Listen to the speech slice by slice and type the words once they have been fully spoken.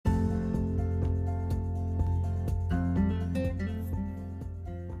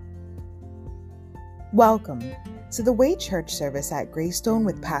Welcome to the Way Church service at Greystone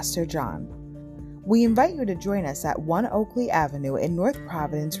with Pastor John. We invite you to join us at 1 Oakley Avenue in North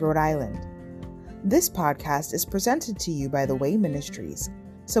Providence, Rhode Island. This podcast is presented to you by the Way Ministries,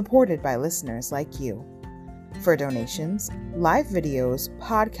 supported by listeners like you. For donations, live videos,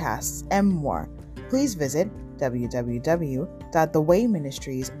 podcasts, and more, please visit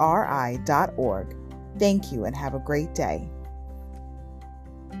www.thewayministriesri.org. Thank you and have a great day.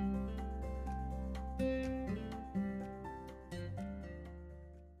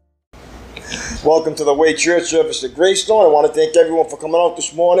 Welcome to the Way Church service at Greystone. I want to thank everyone for coming out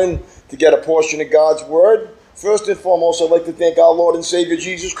this morning to get a portion of God's Word. First and foremost, I'd like to thank our Lord and Savior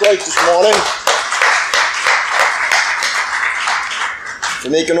Jesus Christ this morning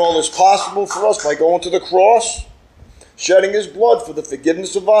for making all this possible for us by going to the cross, shedding His blood for the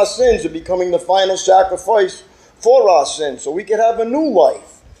forgiveness of our sins and becoming the final sacrifice for our sins so we can have a new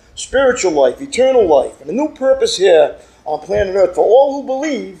life, spiritual life, eternal life, and a new purpose here on planet Earth for all who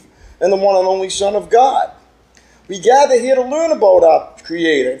believe and the one and only Son of God. We gather here to learn about our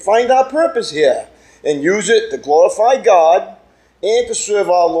Creator and find our purpose here and use it to glorify God and to serve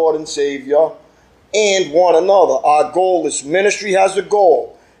our Lord and Savior and one another. Our goal, this ministry has a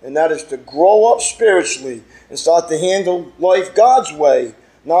goal, and that is to grow up spiritually and start to handle life God's way,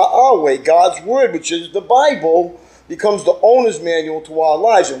 not our way. God's Word, which is the Bible, becomes the owner's manual to our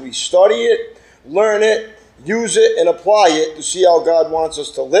lives, and we study it, learn it, use it, and apply it to see how God wants us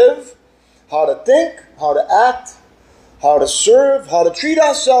to live, how to think, how to act, how to serve, how to treat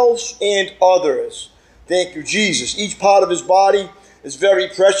ourselves and others. Thank you, Jesus. Each part of His body is very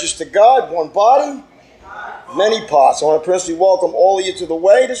precious to God. One body, many parts. I want to personally welcome all of you to the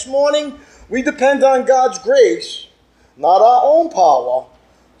Way this morning. We depend on God's grace, not our own power,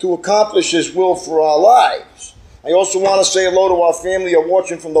 to accomplish His will for our lives. I also want to say hello to our family who are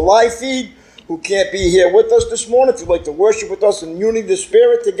watching from the live feed, who can't be here with us this morning. If you'd like to worship with us in unity of the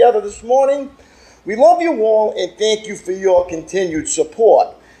Spirit together this morning, we love you all and thank you for your continued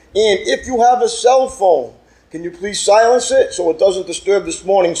support. And if you have a cell phone, can you please silence it so it doesn't disturb this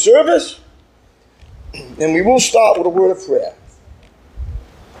morning's service? And we will start with a word of prayer.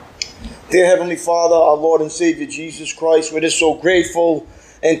 Dear Heavenly Father, our Lord and Savior Jesus Christ, we're just so grateful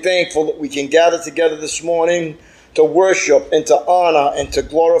and thankful that we can gather together this morning to worship and to honor and to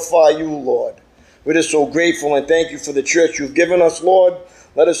glorify you, Lord. We're just so grateful and thank you for the church you've given us, Lord.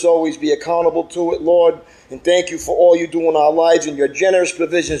 Let us always be accountable to it, Lord. And thank you for all you do in our lives and your generous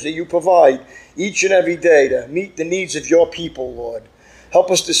provisions that you provide each and every day to meet the needs of your people, Lord. Help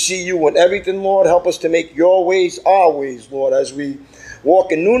us to see you in everything, Lord. Help us to make your ways our ways, Lord, as we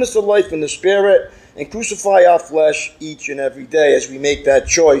walk in newness of life in the Spirit and crucify our flesh each and every day as we make that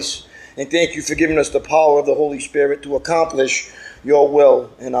choice. And thank you for giving us the power of the Holy Spirit to accomplish your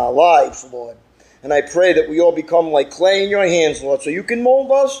will in our lives, Lord. And I pray that we all become like clay in your hands, Lord, so you can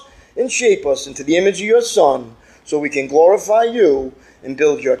mold us and shape us into the image of your Son, so we can glorify you and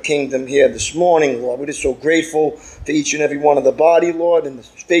build your kingdom here this morning, Lord. We're just so grateful to each and every one of the body, Lord, and the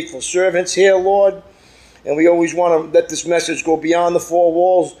faithful servants here, Lord. And we always want to let this message go beyond the four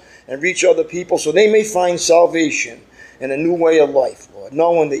walls and reach other people so they may find salvation and a new way of life, Lord,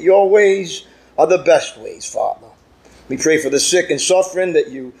 knowing that your ways are the best ways, Father. We pray for the sick and suffering, that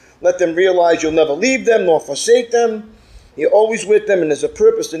you let them realize you'll never leave them nor forsake them. You're always with them, and there's a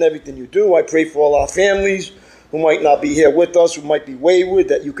purpose in everything you do. I pray for all our families who might not be here with us, who might be wayward,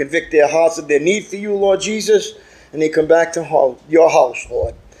 that you convict their hearts of their need for you, Lord Jesus, and they come back to your house,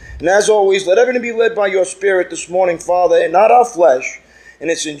 Lord. And as always, let everything be led by your Spirit this morning, Father, and not our flesh.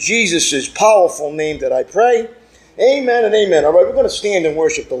 And it's in Jesus' powerful name that I pray. Amen and amen. All right, we're going to stand and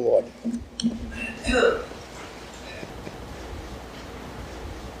worship the Lord.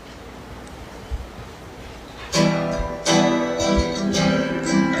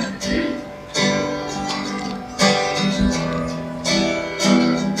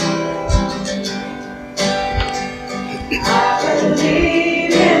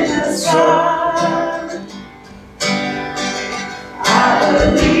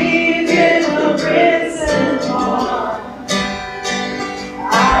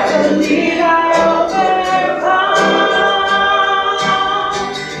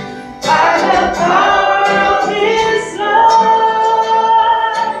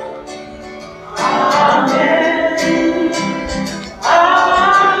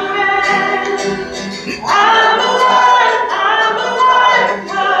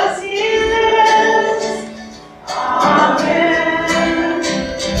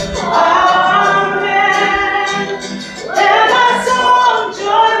 Let my soul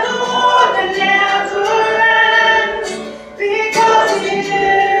join the Lord.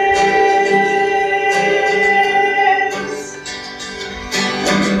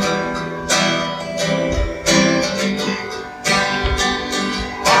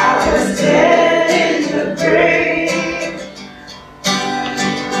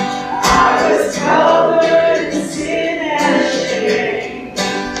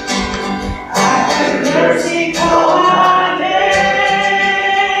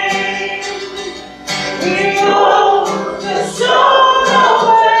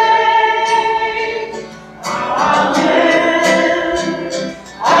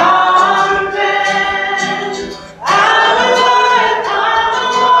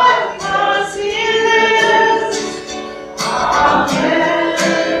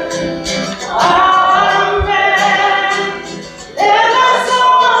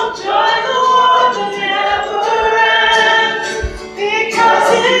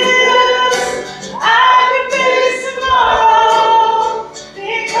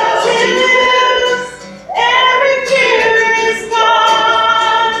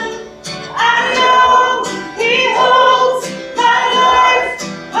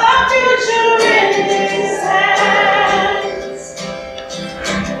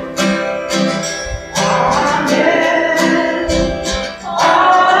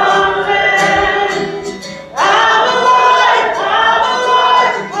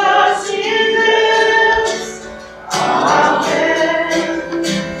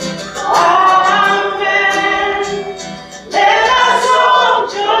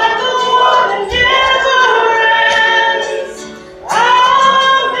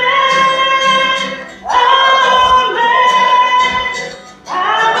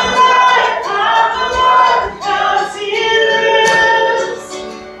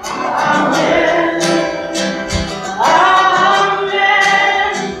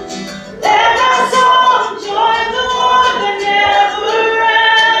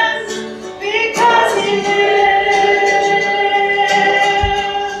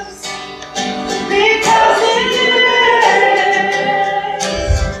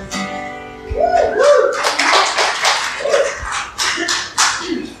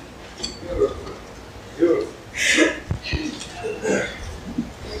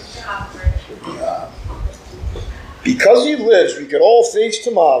 could all face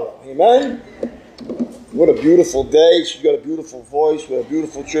tomorrow. Amen? What a beautiful day. She's got a beautiful voice. What a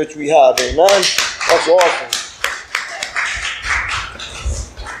beautiful church we have. Amen? That's awesome.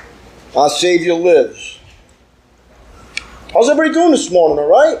 Our Savior lives. How's everybody doing this morning, all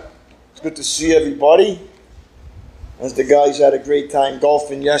right? It's good to see everybody. As the guys had a great time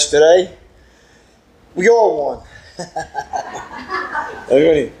golfing yesterday. We all won.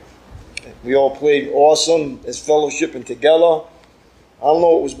 Everybody, we all played awesome as fellowshipping together. I don't know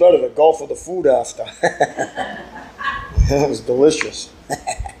what was better, the golf or the food after. It was delicious.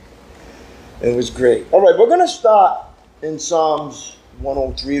 It was great. All right, we're going to start in Psalms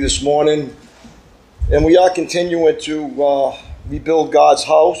 103 this morning. And we are continuing to rebuild God's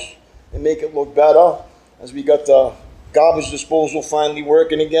house and make it look better. As we got the garbage disposal finally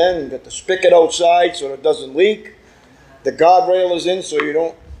working again. We got the spigot outside so it doesn't leak. The guardrail is in so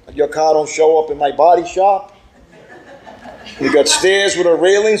your car don't show up in my body shop. We got stairs with a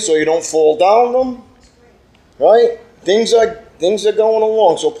railing so you don't fall down them. Right? Things are going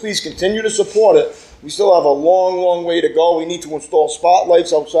along, so please continue to support it. We still have a long, long way to go. We need to install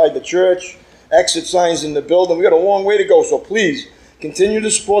spotlights outside the church, exit signs in the building. We got a long way to go, so please continue to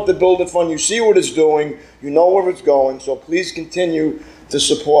support the Build It Fund. You see what it's doing. You know where it's going, so please continue to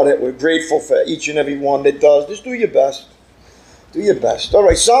support it. We're grateful for each and every one that does. Just do your best. Do your best. All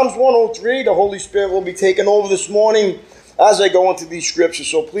right, Psalms 103, the Holy Spirit will be taking over this morning as I go into these scriptures.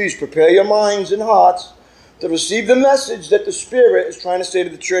 So please prepare your minds and hearts to receive the message that the Spirit is trying to say to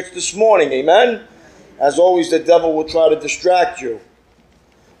the church this morning. Amen? As always, the devil will try to distract you.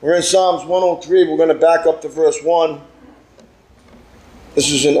 We're in Psalms 103. We're going to back up to verse 1.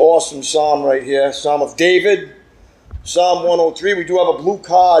 This is an awesome psalm right here. Psalm of David. Psalm 103. We do have a blue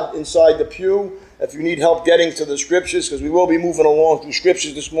card inside the pew if you need help getting to the scriptures, because we will be moving along through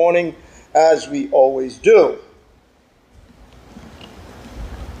scriptures this morning, as we always do.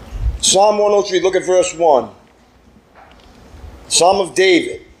 Psalm 103, look at verse 1. Psalm of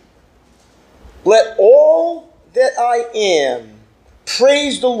David. Let all that I am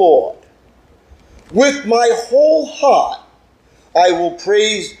praise the Lord. With my whole heart I will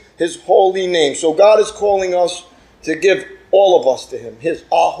praise his holy name. So God is calling us to give all of us to him,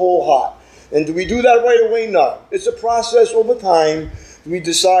 our whole heart. And do we do that right away? No. It's a process over time. We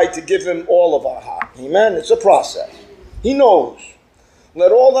decide to give him all of our heart. Amen? It's a process. He knows.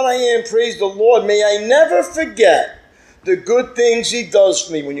 Let all that I am praise the Lord. May I never forget the good things he does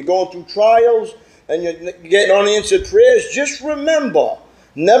for me. When you're going through trials and you're getting unanswered prayers, just remember,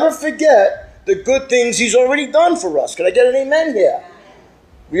 never forget the good things he's already done for us. Can I get an amen here?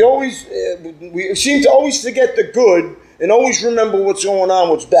 We seem to always forget the good and always remember what's going on,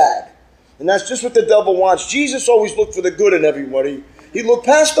 what's bad. And that's just what the devil wants. Jesus always looked for the good in everybody. He looked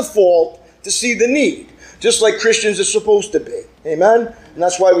past the fault to see the need, just like Christians are supposed to be. Amen? And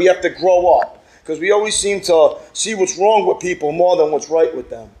that's why we have to grow up, because we always seem to see what's wrong with people more than what's right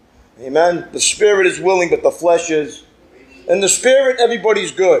with them. Amen? The spirit is willing, but the flesh is. In the spirit,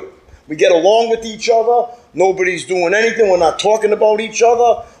 everybody's good. We get along with each other. Nobody's doing anything. We're not talking about each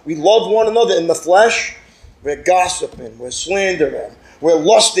other. We love one another. In the flesh, we're gossiping. We're slandering. We're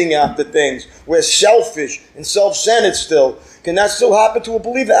lusting after things. We're selfish and self-centered still. Can that still happen to a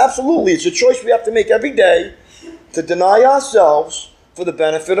believer? Absolutely. It's a choice we have to make every day to deny ourselves for the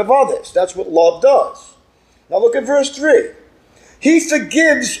benefit of others. That's what love does. Now look at verse 3. He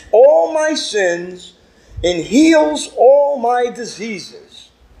forgives all my sins and heals all my diseases.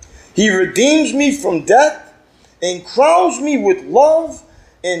 He redeems me from death and crowns me with love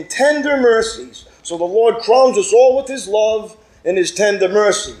and tender mercies. So the Lord crowns us all with his love and his tender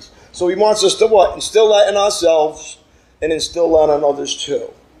mercies. So he wants us to what? Instill that in ourselves and instill that on others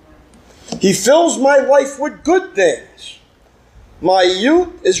too. He fills my life with good things. My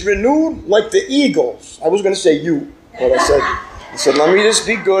youth is renewed like the eagles. I was going to say youth, but I said, let me just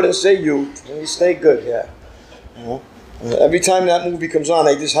be good and say youth. Let me stay good here. You know? Every time that movie comes on,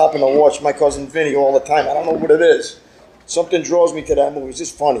 I just happen to watch My Cousin Vinny all the time. I don't know what it is. Something draws me to that movie. It's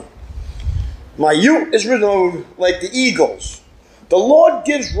just funny. My youth is renewed like the eagles. The Lord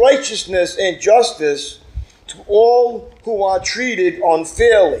gives righteousness and justice to all who are treated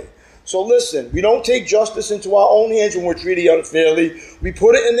unfairly. So listen, we don't take justice into our own hands when we're treated unfairly. We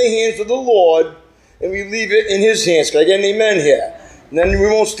put it in the hands of the Lord, and we leave it in his hands. Can I get an amen here? And then we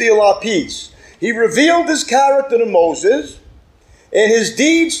won't steal our peace. He revealed his character to Moses and his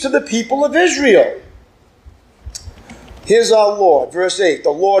deeds to the people of Israel. Here's our Lord, verse 8. The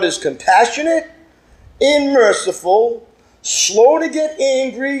Lord is compassionate and merciful, slow to get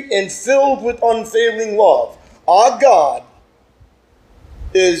angry, and filled with unfailing love. Our God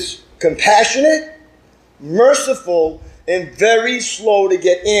is compassionate, merciful, and very slow to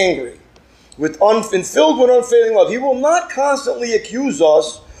get angry, and filled with unfailing love. He will not constantly accuse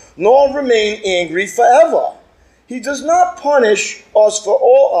us, nor remain angry forever. He does not punish us for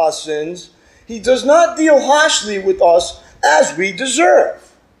all our sins. He does not deal harshly with us as we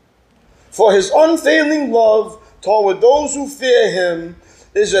deserve. For his unfailing love toward those who fear him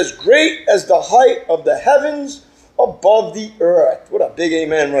is as great as the height of the heavens above the earth. What a big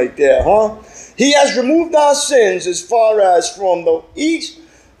amen right there, huh? He has removed our sins as far as from the east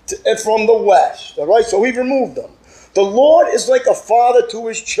and from the west. All right, so we've removed them. The Lord is like a father to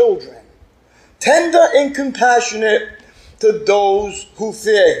his children, tender and compassionate to those who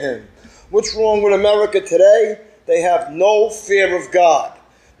fear him. What's wrong with America today? They have no fear of God.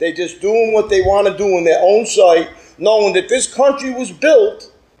 They're just doing what they want to do in their own sight, knowing that this country was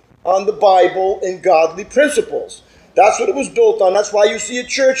built on the Bible and godly principles. That's what it was built on. That's why you see a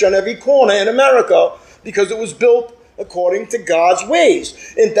church on every corner in America, because it was built according to God's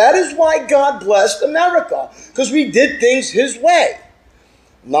ways. And that is why God blessed America, because we did things his way.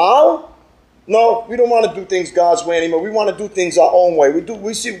 Now, no, we don't want to do things God's way anymore. We want to do things our own way. We do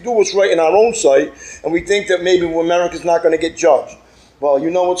what's right in our own sight, and we think that maybe America's not going to get judged. Well,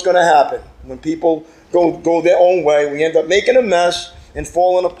 you know what's going to happen. When people go their own way, we end up making a mess and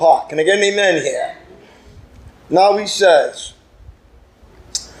falling apart. Can I get an amen here? Now he says,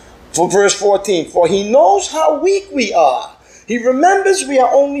 for verse 14, for he knows how weak we are. He remembers we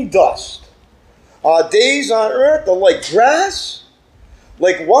are only dust. Our days on earth are like grass.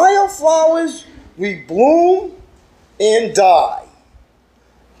 Like wildflowers, we bloom and die.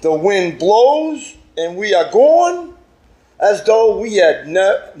 The wind blows and we are gone as though we had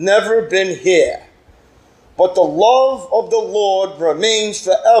never been here. But the love of the Lord remains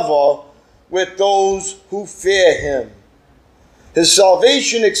forever with those who fear him. His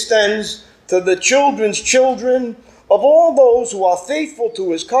salvation extends to the children's children of all those who are faithful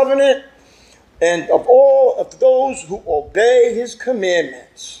to his covenant and of all of those who obey his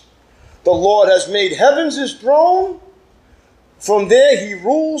commandments. The Lord has made heavens his throne. From there he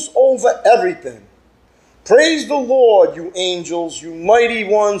rules over everything. Praise the Lord, you angels, you mighty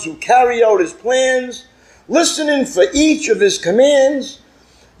ones who carry out his plans, listening for each of his commands.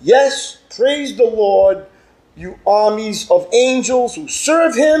 Yes, praise the Lord, you armies of angels who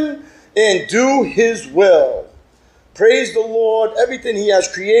serve him and do his will. Praise the Lord, everything he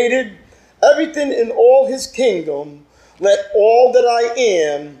has created, everything in all his kingdom. Let all that I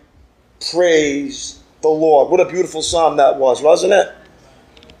am praise the Lord. What a beautiful psalm that was, wasn't it?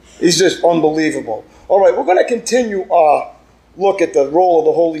 It's just unbelievable. All right, we're going to continue our look at the role of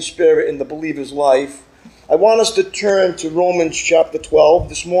the Holy Spirit in the believer's life. I want us to turn to Romans chapter 12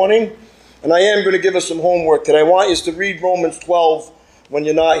 this morning. And I am going to give us some homework today. I want you to read Romans 12 when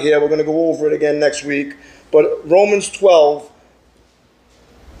you're not here. We're going to go over it again next week. But Romans 12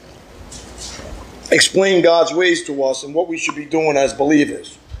 explain God's ways to us and what we should be doing as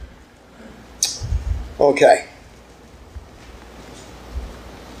believers. Okay.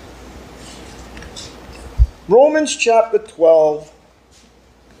 Romans chapter 12,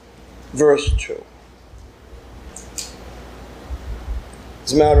 verse 2.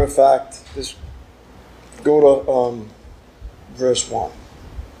 As a matter of fact, just go to verse 1.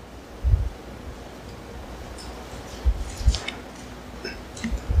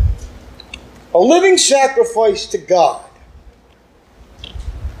 A living sacrifice to God.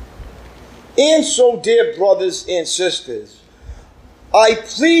 And so, dear brothers and sisters, I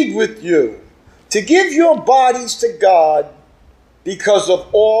plead with you to give your bodies to God because of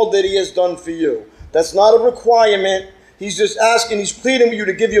all that he has done for you. That's not a requirement. He's just asking, he's pleading with you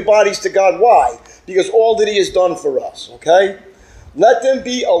to give your bodies to God. Why? Because all that he has done for us, okay? Let them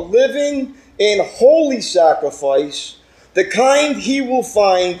be a living and holy sacrifice, the kind he will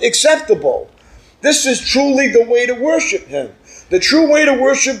find acceptable. This is truly the way to worship him. The true way to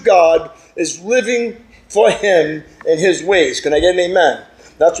worship God is living for him and his ways. Can I get an amen?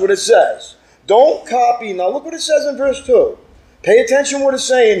 That's what it says. Don't copy. Now look what it says in verse 2. Pay attention to what it's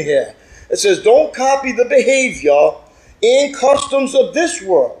saying here. It says, don't copy the behavior and customs of this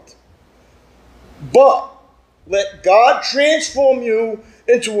world, but let God transform you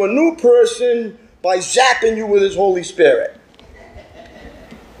into a new person by zapping you with his Holy Spirit.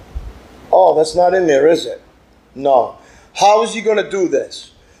 Oh, that's not in there, is it? No. How is he going to do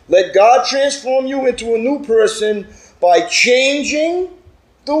this? Let God transform you into a new person by changing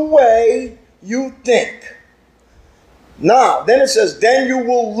the way you think. Now, then it says, then you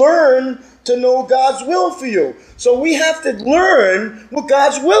will learn to know God's will for you. So we have to learn what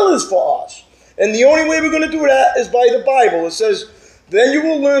God's will is for us. And the only way we're going to do that is by the Bible. It says, then you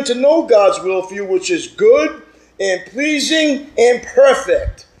will learn to know God's will for you, which is good and pleasing and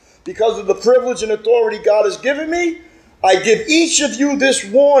perfect. Because of the privilege and authority God has given me, I give each of you this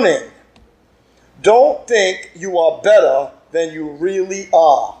warning. Don't think you are better than you really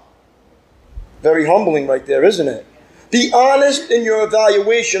are. Very humbling right there, isn't it? Be honest in your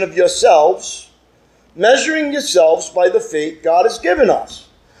evaluation of yourselves, measuring yourselves by the faith God has given us.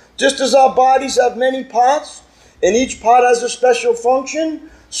 Just as our bodies have many parts, and each part has a special function,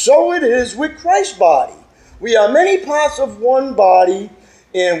 so it is with Christ's body. We are many parts of one body,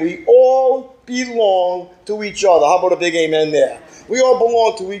 and we all belong to each other. How about a big amen there? We all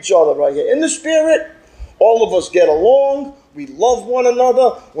belong to each other right here. In the Spirit, all of us get along. We love one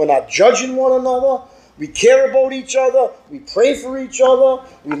another. We're not judging one another. We care about each other. We pray for each other.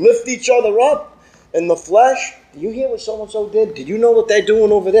 We lift each other up. In the flesh, did you hear what so-and-so did? Did you know what they're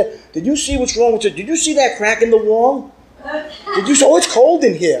doing over there? Did you see what's wrong with it? Did you see that crack in the wall? Did you see? Oh, it's cold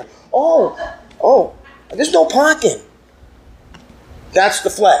in here. Oh, there's no parking. That's the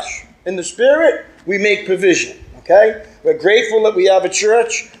flesh. In the Spirit, we make provision, okay? We're grateful that we have a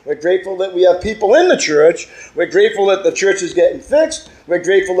church. We're grateful that we have people in the church. We're grateful that the church is getting fixed. We're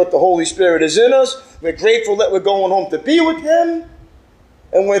grateful that the Holy Spirit is in us. We're grateful that we're going home to be with Him.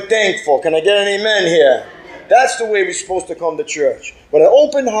 And we're thankful. Can I get an amen here? That's the way we're supposed to come to church. With an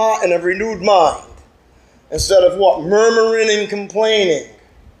open heart and a renewed mind. Instead of what? Murmuring and complaining.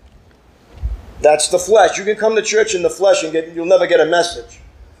 That's the flesh. You can come to church in the flesh and you'll never get a message.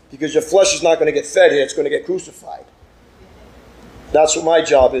 Because your flesh is not going to get fed here. It's going to get crucified. That's what my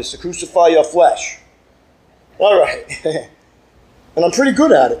job is, to crucify your flesh. All right. And I'm pretty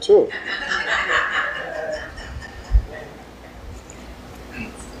good at it, too.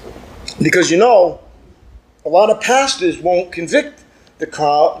 Because, a lot of pastors won't convict the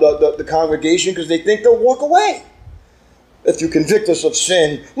congregation because they think they'll walk away if you convict us of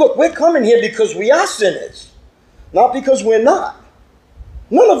sin. Look, we're coming here because we are sinners, not because we're not.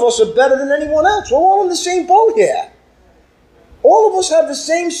 None of us are better than anyone else. We're all in the same boat here. All of us have the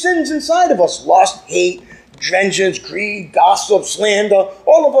same sins inside of us. Lust, hate, vengeance, greed, gossip, slander.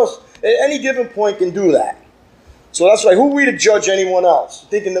 All of us at any given point can do that. So that's why, who are we to judge anyone else?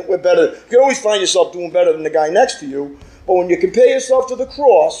 Thinking that we're better. You can always find yourself doing better than the guy next to you. But when you compare yourself to the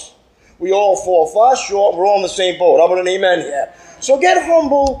cross, we all fall far short. We're all in the same boat. How about an amen here? So get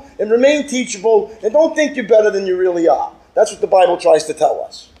humble and remain teachable. And don't think you're better than you really are. That's what the Bible tries to tell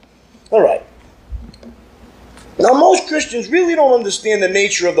us. All right. Now, most Christians really don't understand the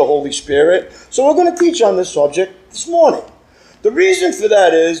nature of the Holy Spirit. So we're going to teach on this subject this morning. The reason for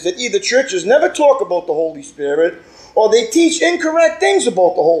that is that either churches never talk about the Holy Spirit or they teach incorrect things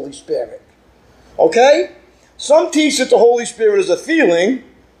about the Holy Spirit. Okay? Some teach that the Holy Spirit is a feeling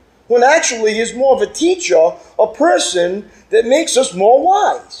when actually He's more of a teacher, a person that makes us more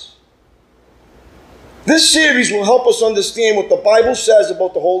wise. This series will help us understand what the Bible says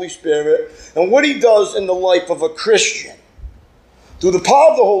about the Holy Spirit and what He does in the life of a Christian. Through the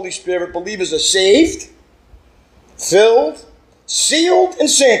power of the Holy Spirit, believers are saved, filled, sealed, and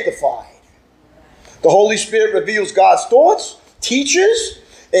sanctified. The Holy Spirit reveals God's thoughts, teaches,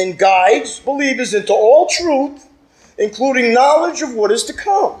 and guides believers into all truth, including knowledge of what is to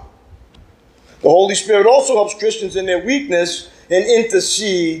come. The Holy Spirit also helps Christians in their weakness and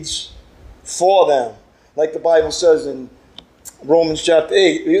intercedes for them. Like the Bible says in Romans chapter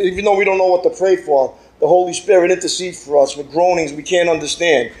 8, even though we don't know what to pray for, the Holy Spirit intercedes for us with groanings we can't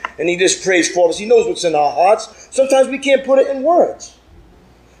understand. And He just prays for us. He knows what's in our hearts. Sometimes we can't put it in words.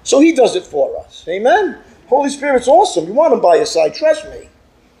 So He does it for us. Amen? Holy Spirit's awesome. You want Him by your side. Trust me.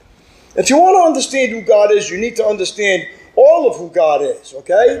 If you want to understand who God is, you need to understand all of who God is.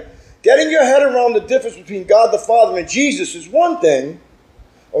 Okay? Getting your head around the difference between God the Father and Jesus is one thing.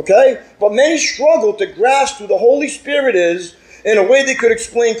 Okay? But many struggle to grasp who the Holy Spirit is in a way they could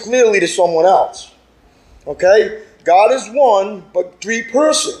explain clearly to someone else. Okay? God is one, but three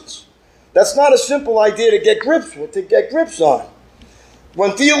persons. That's not a simple idea to get grips on.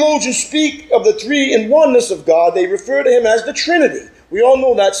 When theologians speak of the three in oneness of God, they refer to Him as the Trinity. We all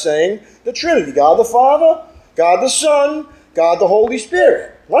know that saying, the Trinity. God the Father, God the Son, God the Holy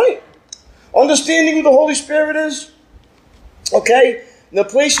Spirit. Right? Understanding who the Holy Spirit is, okay, and the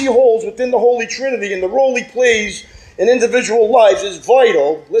place He holds within the Holy Trinity and the role He plays in individual lives is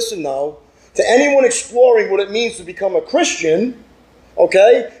vital, listen now, to anyone exploring what it means to become a Christian,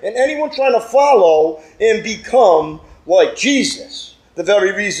 okay, and anyone trying to follow and become like Jesus, the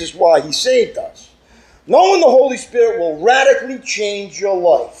very reasons why He saved us. Knowing the Holy Spirit will radically change your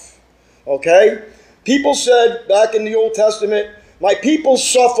life, okay? People said back in the Old Testament, my people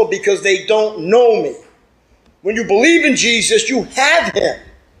suffer because they don't know me. When you believe in Jesus, you have Him.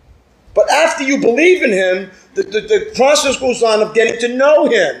 But after you believe in him, the process goes on of getting to know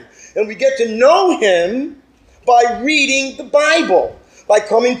him. And we get to know him by reading the Bible, by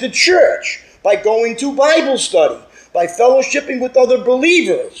coming to church, by going to Bible study, by fellowshipping with other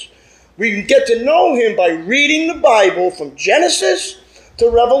believers. We get to know him by reading the Bible from Genesis to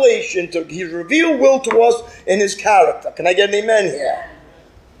Revelation, to his revealed will to us in his character. Can I get an amen here?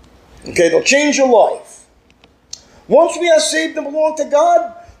 Okay, they'll change your life. Once we are saved and belong to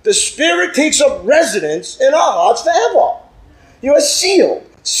God, the Spirit takes up residence in our hearts forever. You are sealed,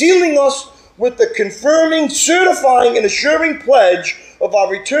 sealing us with the confirming, certifying, and assuring pledge of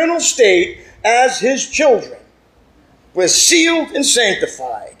our eternal state as his children. We're sealed and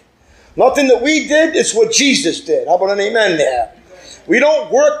sanctified. Nothing that we did, it's what Jesus did. How about an amen there? We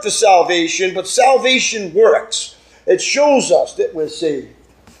don't work for salvation, but salvation works. It shows us that we're saved.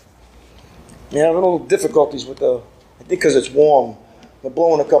 Yeah, having a little difficulties with I think because it's warm. We're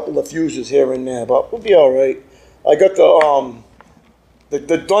blowing a couple of fuses here and there, but we'll be all right. I got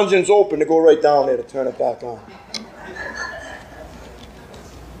the dungeon's open to go right down there to turn it back on.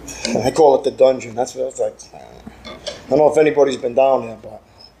 I call it the dungeon. That's what it's like. I don't know if anybody's been down there, but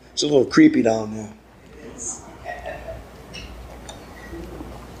it's a little creepy down there.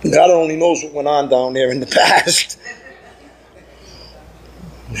 God only knows what went on down there in the past.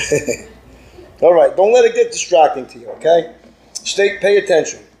 All right, don't let it get distracting to you, okay? Pay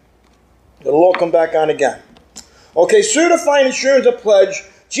attention. It'll all come back on again. Okay, certifying assurance of pledge.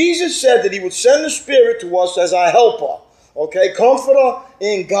 Jesus said that he would send the Spirit to us as our helper, okay, comforter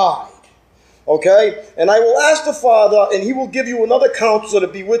and guide, okay? And I will ask the Father, and he will give you another counselor to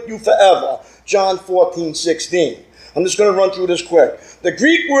be with you forever. John 14:16. I'm just going to run through this quick. The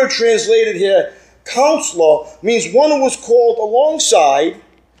Greek word translated here, counselor, means one who is called alongside,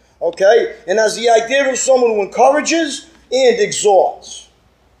 okay, and has the idea of someone who encourages and exhorts.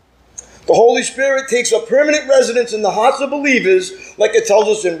 The Holy Spirit takes up permanent residence in the hearts of believers, like it tells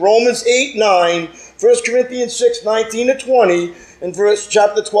us in Romans 8:9, 1 Corinthians 6:19-20, and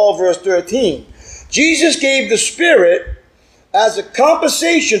chapter 12, verse 13. Jesus gave the Spirit as a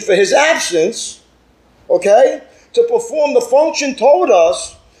compensation for his absence, okay, to perform the function told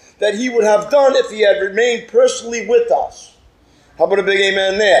us that he would have done if he had remained personally with us. How about a big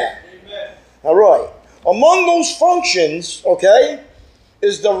amen there? Amen. All right. Among those functions, okay,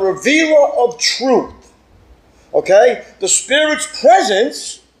 is the revealer of truth. Okay? The Spirit's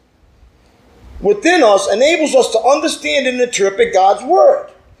presence within us enables us to understand and interpret God's word,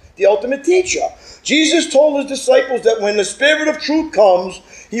 the ultimate teacher. Jesus told his disciples that when the Spirit of truth comes,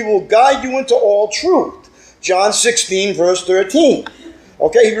 he will guide you into all truth. John 16, verse 13.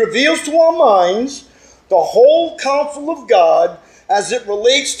 Okay, he reveals to our minds the whole counsel of God as it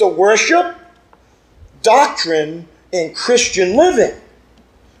relates to worship, doctrine, and Christian living.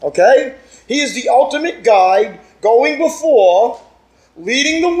 Okay? He is the ultimate guide, going before,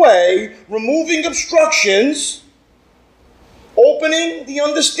 leading the way, removing obstructions, opening the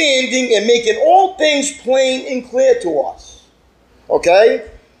understanding, and making all things plain and clear to us. Okay?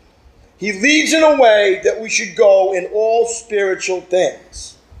 He leads in a way that we should go in all spiritual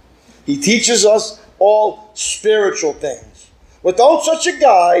things. He teaches us all spiritual things. Without such a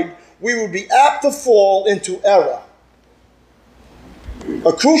guide, we would be apt to fall into error.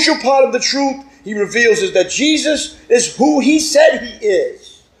 A crucial part of the truth he reveals is that Jesus is who he said he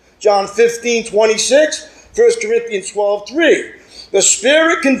is. John 15:26, 1 Corinthians 12:3. The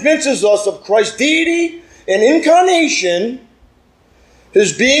Spirit convinces us of Christ's deity and incarnation,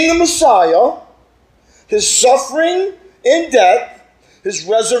 his being the Messiah, his suffering and death, his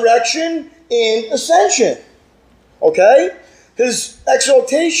resurrection and ascension. Okay? His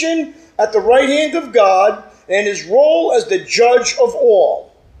exaltation at the right hand of God, and his role as the judge of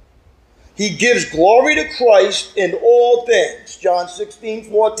all. He gives glory to Christ in all things. John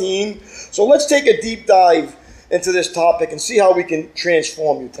 16:14. So let's take a deep dive into this topic and see how we can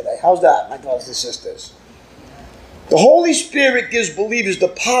transform you today. How's that, my brothers and sisters? The Holy Spirit gives believers the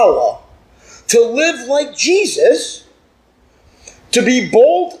power to live like Jesus, to be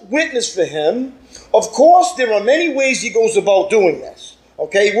bold witness for him. Of course, there are many ways he goes about doing this.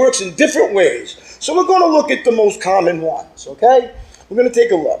 Okay, he works in different ways. So we're going to look at the most common ones, okay? We're going to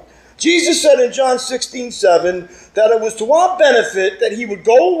take a look. Jesus said in John 16:7 that it was to our benefit that he would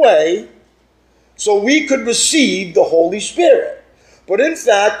go away so we could receive the Holy Spirit. But in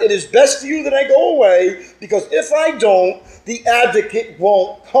fact, it is best for you that I go away, because if I don't, the advocate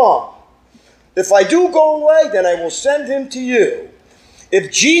won't come. If I do go away, then I will send him to you.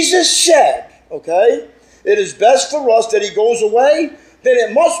 If Jesus said, okay, it is best for us that he goes away, then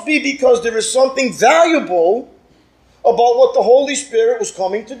it must be because there is something valuable about what the Holy Spirit was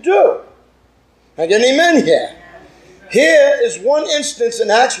coming to do. I get an amen here. Here is one instance in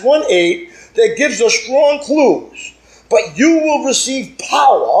Acts 1:8 that gives us strong clues. But you will receive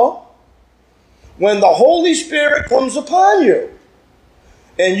power when the Holy Spirit comes upon you.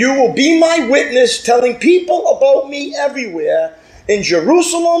 And you will be my witness, telling people about me everywhere, in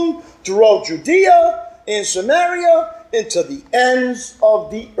Jerusalem, throughout Judea, in Samaria, and to the ends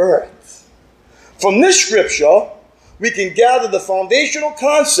of the earth. From this scripture, we can gather the foundational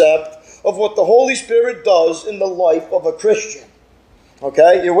concept of what the Holy Spirit does in the life of a Christian.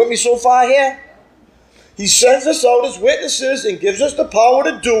 Okay, you with me so far here? He sends us out as witnesses and gives us the power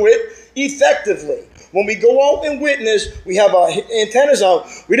to do it effectively. When we go out and witness, we have our antennas out.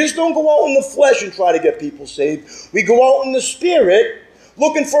 We just don't go out in the flesh and try to get people saved. We go out in the Spirit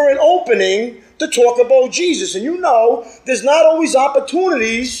looking for an opening to talk about Jesus. And you know, there's not always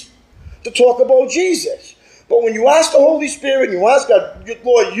opportunities to talk about Jesus. But when you ask the Holy Spirit, and you ask God,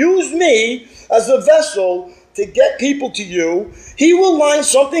 Lord, use me as a vessel to get people to you, He will line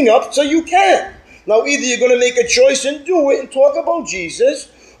something up so you can. Now, either you're going to make a choice and do it and talk about Jesus,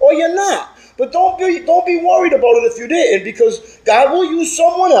 or you're not. But don't be worried about it if you didn't, because God will use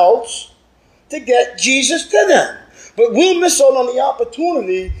someone else to get Jesus to them. But we'll miss out on the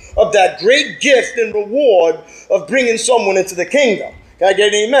opportunity of that great gift and reward of bringing someone into the kingdom. Can I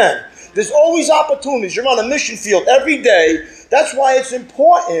get an amen? There's always opportunities. You're on a mission field every day. That's why it's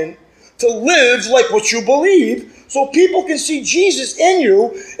important to live like what you believe, so people can see Jesus in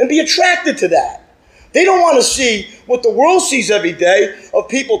you and be attracted to that. They don't want to see what the world sees every day of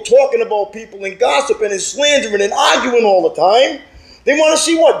people talking about people and gossiping and slandering and arguing all the time. They want to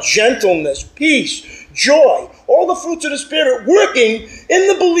see what? Gentleness, peace, joy, all the fruits of the Spirit working in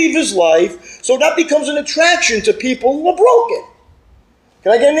the believer's life, so that becomes an attraction to people who are broken.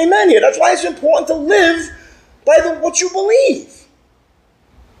 Can I get an amen here? That's why it's important to live by what you believe.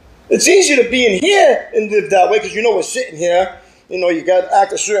 It's easy to be in here and live that way because you know we're sitting here. You know, you got to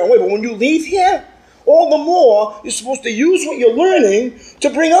act a certain way. But when you leave here, all the more you're supposed to use what you're learning to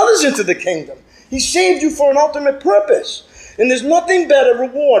bring others into the kingdom. He saved you for an ultimate purpose. And there's nothing better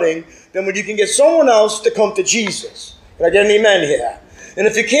rewarding than when you can get someone else to come to Jesus. Can I get an amen here? And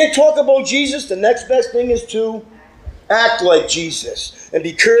if you can't talk about Jesus, the next best thing is to act like Jesus and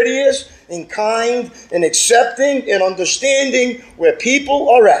be courteous and kind and accepting and understanding where people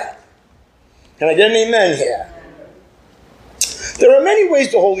are at. Can I get an amen here? There are many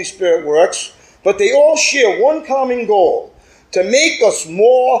ways the Holy Spirit works, but they all share one common goal: to make us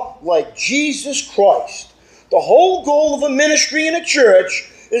more like Jesus Christ. The whole goal of a ministry and a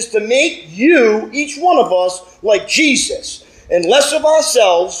church is to make you, each one of us, like Jesus, and less of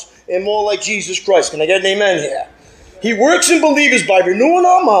ourselves and more like Jesus Christ. Can I get an amen here? He works in believers by renewing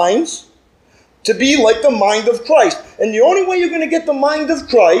our minds to be like the mind of Christ. And the only way you're going to get the mind of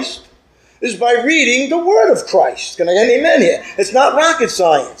Christ is by reading the Word of Christ. Can I get an amen here? It's not rocket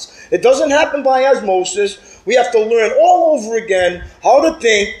science. It doesn't happen by osmosis. We have to learn all over again how to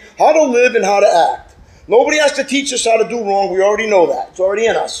think, how to live, and how to act. Nobody has to teach us how to do wrong. We already know that. It's already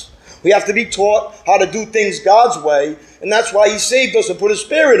in us. We have to be taught how to do things God's way, and that's why He saved us and put His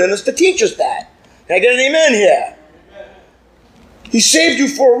Spirit in us to teach us that. Can I get an amen here? He saved you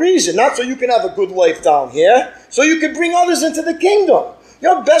for a reason, not so you can have a good life down here, so you can bring others into the kingdom.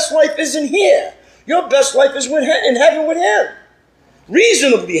 Your best life isn't here. Your best life is in heaven with Him.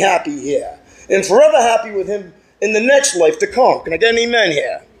 Reasonably happy here, and forever happy with Him in the next life to come. Can I get an amen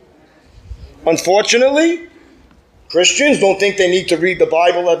here? Unfortunately, Christians don't think they need to read the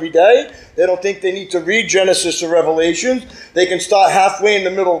Bible every day. They don't think they need to read Genesis or Revelation. They can start halfway in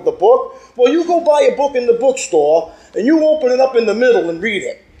the middle of the book. Well, you go buy a book in the bookstore, and you open it up in the middle and read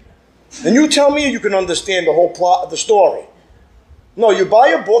it. And you tell me you can understand the whole plot of the story. No, you buy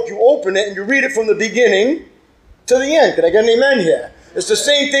a book, you open it, and you read it from the beginning to the end. Can I get an amen here? It's the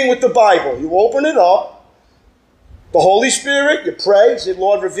same thing with the Bible. You open it up, the Holy Spirit, you pray, say,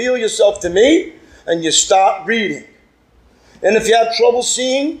 Lord, reveal yourself to me, and you start reading. And if you have trouble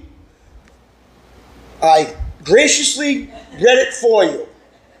seeing, I graciously read it for you.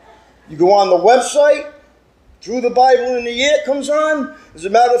 You go on the website, through the Bible in the year it comes on. As a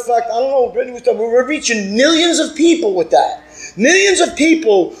matter of fact, I don't know, Brittany was talking, we're reaching millions of people with that. Millions of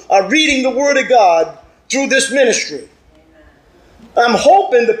people are reading the Word of God through this ministry. I'm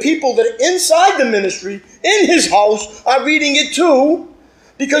hoping the people that are inside the ministry, in His house, are reading it too.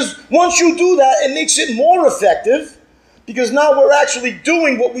 Because once you do that, it makes it more effective. Because now we're actually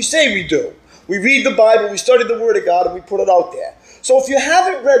doing what we say we do. We read the Bible, we study the Word of God, and we put it out there. So if you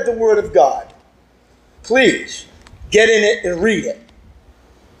haven't read the Word of God, please get in it and read it.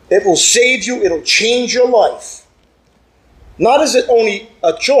 It will save you. It'll change your life. Not is it only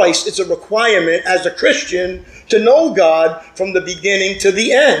a choice, it's a requirement as a Christian to know God from the beginning to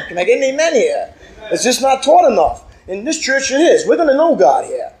the end. Can I get an amen here? It's just not taught enough. In this church it is. We're going to know God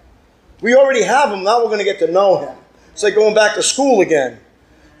here. We already have him, now we're going to get to know him. It's like going back to school again,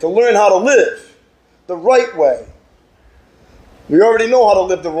 to learn how to live the right way. We already know how to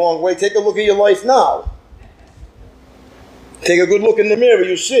live the wrong way. Take a look at your life now. Take a good look in the mirror,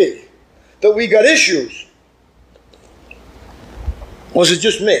 you see that we got issues. Or is it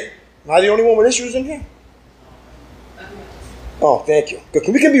just me? Am I the only one with issues in here? Oh, thank you. Good.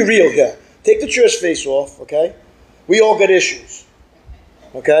 We can be real here. Take the church face off, okay? We all got issues,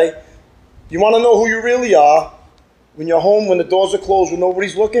 okay? You want to know who you really are? When you're home, when the doors are closed, when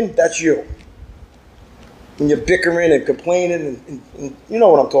nobody's looking, that's you. When you're bickering and complaining, and you know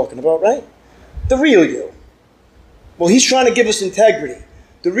what I'm talking about, right? The real you. Well, he's trying to give us integrity.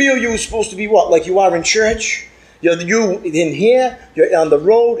 The real you is supposed to be what? Like you are in church. You're you in here. You're on the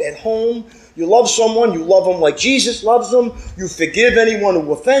road, at home. You love someone. You love them like Jesus loves them. You forgive anyone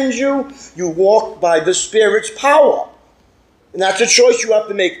who offends you. You walk by the Spirit's power. And that's a choice you have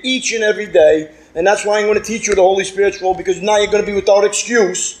to make each and every day. And that's why I'm going to teach you the Holy Spirit's role, because now you're going to be without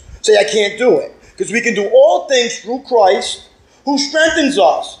excuse. Say, I can't do it. Because we can do all things through Christ who strengthens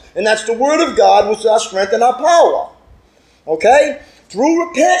us. And that's the Word of God, which is our strength and our power. Okay? Through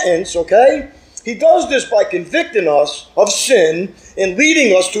repentance, okay? He does this by convicting us of sin and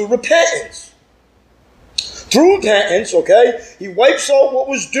leading us to repentance. Through repentance, okay, he wipes out what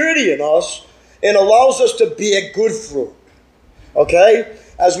was dirty in us and allows us to bear good fruit. Okay?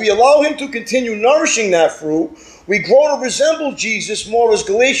 As we allow him to continue nourishing that fruit, we grow to resemble Jesus more, as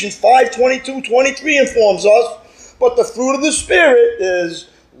Galatians 5:22-23 informs us. But the fruit of the Spirit is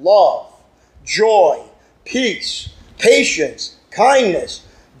love, joy, peace, patience, kindness,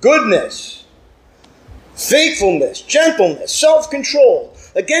 goodness, faithfulness, gentleness, self-control.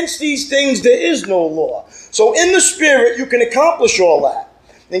 Against these things there is no law. So in the Spirit you can accomplish all that.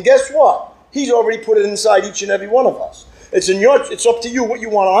 And guess what? He's already put it inside each and every one of us. It's up to you what you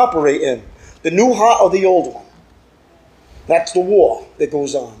want to operate in. The new heart or the old one. That's the war that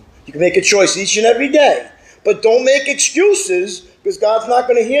goes on. You can make a choice each and every day. But don't make excuses, because God's not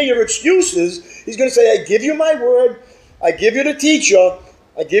going to hear your excuses. He's going to say, I give you my word. I give you the teacher.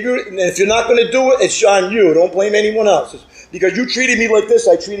 I give you, and if you're not going to do it, it's on you. Don't blame anyone else. Because you treated me like this,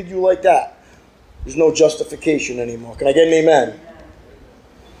 I treated you like that. There's no justification anymore. Can I get an amen?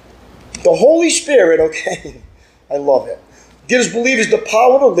 The Holy Spirit, okay, I love it, gives believers the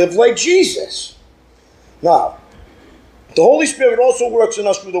power to live like Jesus. Now, the Holy Spirit also works in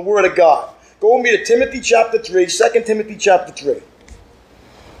us through the Word of God. Go with me to Timothy chapter 3, 2 Timothy chapter 3.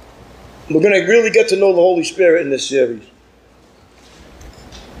 We're going to really get to know the Holy Spirit in this series.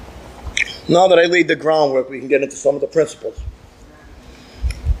 Now that I laid the groundwork, we can get into some of the principles.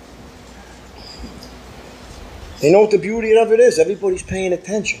 You know what the beauty of it is? Everybody's paying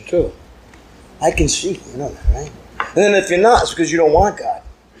attention, too. I can see, you know that, right? And then if you're not, it's because you don't want God.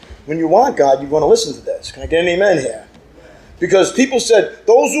 When you want God, you want to listen to this. Can I get an amen here? Because people said,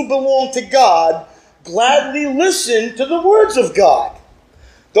 those who belong to God gladly listen to the words of God.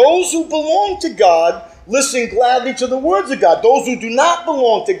 Those who belong to God listen gladly to the words of God. Those who do not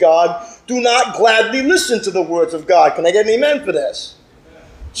belong to God do not gladly listen to the words of God. Can I get an amen for this?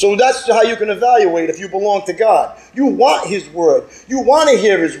 So that's how you can evaluate if you belong to God. You want His word. You want to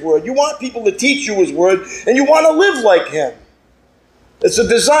hear His word. You want people to teach you His word, and you want to live like Him. It's a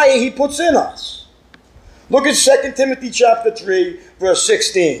desire He puts in us. Look at 2 Timothy chapter 3, verse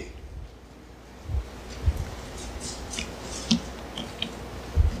 16.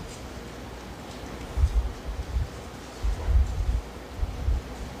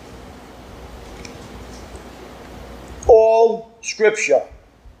 All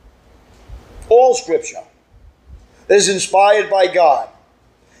Scripture is inspired by God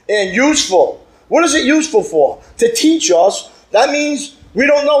and useful. What is it useful for? To teach us. That means we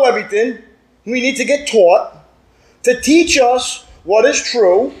don't know everything. We need to get taught. To teach us what is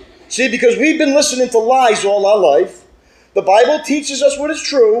true. See, because we've been listening to lies all our life. The Bible teaches us what is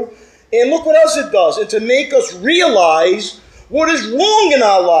true. And look what else it does. And to make us realize what is wrong in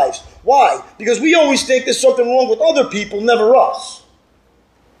our lives. Why? Because we always think there's something wrong with other people, never us.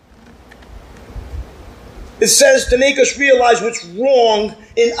 It says to make us realize what's wrong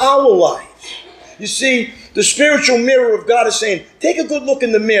in our lives. You see, the spiritual mirror of God is saying, take a good look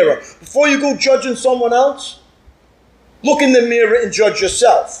in the mirror. Before you go judging someone else, look in the mirror and judge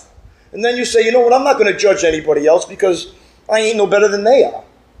yourself. And then you say, you know what, I'm not going to judge anybody else because I ain't no better than they are.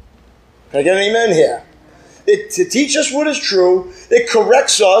 Can I get an amen here? To teach us what is true, it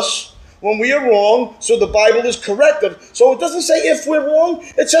corrects us when we are wrong, so the Bible is corrective. So it doesn't say if we're wrong,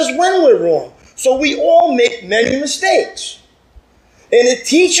 it says when we're wrong. So we all make many mistakes. And it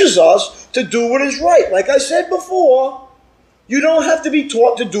teaches us to do what is right. Like I said before, you don't have to be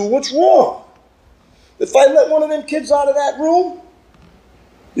taught to do what's wrong. If I let one of them kids out of that room,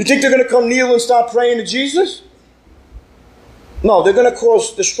 you think they're going to come kneel and start praying to Jesus? No, they're going to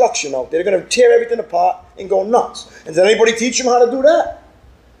cause destruction out there. They're going to tear everything apart and go nuts. And did anybody teach them how to do that?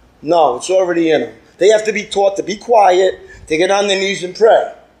 No, it's already in them. They have to be taught to be quiet, to get on their knees and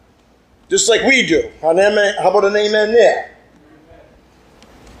pray. Just like we do. How about an amen there?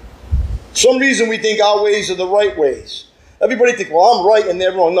 Some reason we think our ways are the right ways. Everybody think, well, I'm right and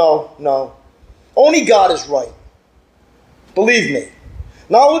they're wrong. No. Only God is right. Believe me.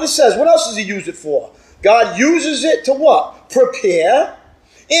 Now what it says, what else does he use it for? God uses it to what? Prepare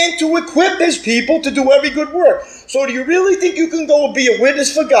and to equip his people to do every good work. So do you really think you can go and be a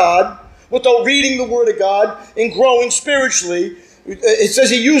witness for God without reading the Word of God and growing spiritually? It says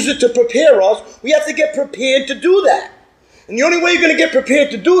he used it to prepare us. We have to get prepared to do that. And the only way you're going to get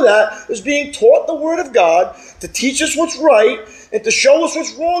prepared to do that is being taught the Word of God to teach us what's right and to show us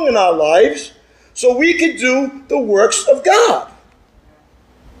what's wrong in our lives so we can do the works of God.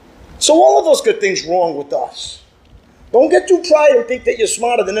 So all of us got things wrong with us. Don't get too proud and think that you're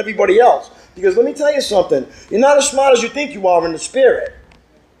smarter than everybody else. Because let me tell you something. You're not as smart as you think you are in the Spirit.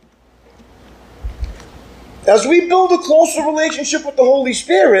 As we build a closer relationship with the Holy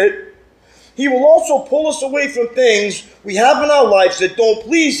Spirit, he will also pull us away from things we have in our lives that don't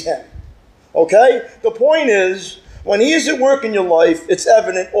please him. Okay? The point is, when he is at work in your life, it's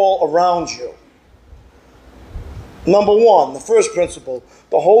evident all around you. Number one, the first principle,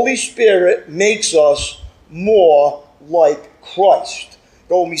 the Holy Spirit makes us more like Christ.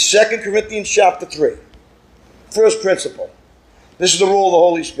 Go with me, 2 Corinthians chapter 3. First principle. This is the role of the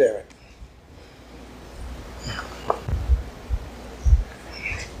Holy Spirit.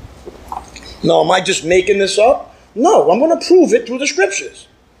 No, am I just making this up? No, I'm going to prove it through the scriptures.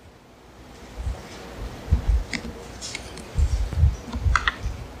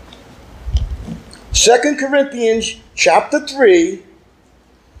 Second Corinthians chapter 3,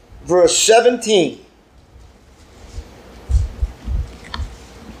 verse 17.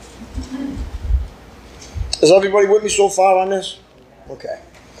 Is everybody with me so far on this? Okay.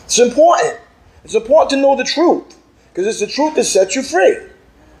 It's important. It's important to know the truth, because it's the truth that sets you free.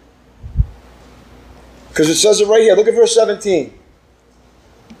 Because it says it right here. Look at verse 17.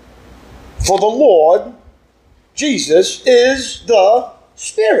 For the Lord, Jesus, is the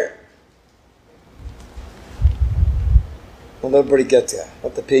Spirit. Well, everybody get there.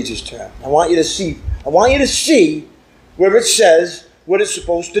 Let the pages turn. I want you to see where it says what it's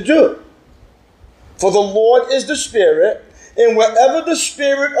supposed to do. For the Lord is the Spirit, and wherever the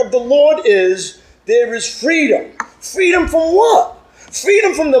Spirit of the Lord is, there is freedom. Freedom from what?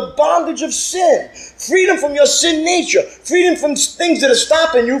 Freedom from the bondage of sin. Freedom from your sin nature. Freedom from things that are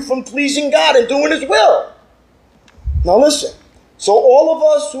stopping you from pleasing God and doing his will. Now listen. So all of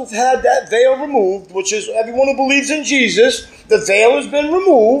us who've had that veil removed, which is everyone who believes in Jesus, the veil has been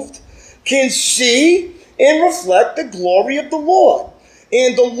removed, can see and reflect the glory of the Lord.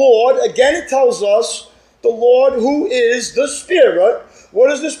 And the Lord, again it tells us, the Lord who is the Spirit, what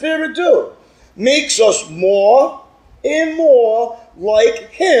does the Spirit do? Makes us more and more like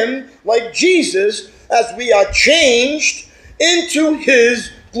him, like Jesus, as we are changed into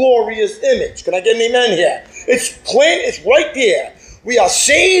his glorious image. Can I get an amen here? It's plain, it's right there. We are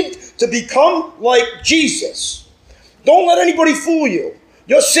saved to become like Jesus. Don't let anybody fool you.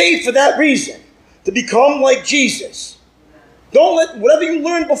 You're saved for that reason, to become like Jesus. Don't let, whatever you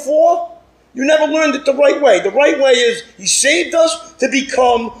learned before, you never learned it the right way. The right way is he saved us to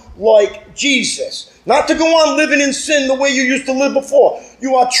become like Jesus. Not to go on living in sin the way you used to live before.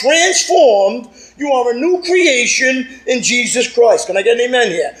 You are transformed. You are a new creation in Jesus Christ. Can I get an amen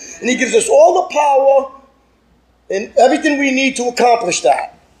here? And he gives us all the power and everything we need to accomplish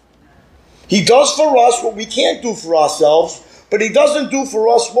that. He does for us what we can't do for ourselves, but he doesn't do for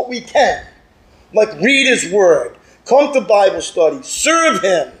us what we can. Like read his word, come to Bible study, serve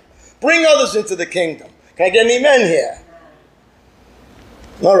him, bring others into the kingdom. Can I get an amen here?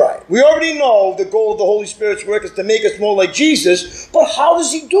 All right. We already know the goal of the Holy Spirit's work is to make us more like Jesus, but how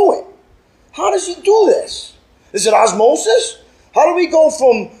does he do it? How does he do this? Is it osmosis? How do we go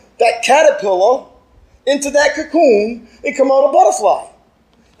from that caterpillar into that cocoon and come out a butterfly?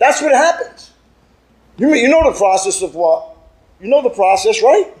 That's what happens. You know the process of what? You know the process,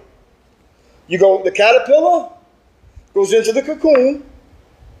 right? You go, the caterpillar goes into the cocoon.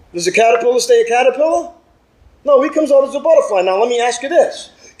 Does the caterpillar stay a caterpillar? No, he comes out as a butterfly. Now let me ask you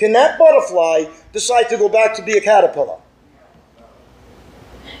this. can that butterfly decide to go back to be a caterpillar?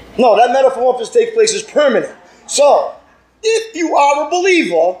 No, that metamorphosis takes place as permanent. So, if you are a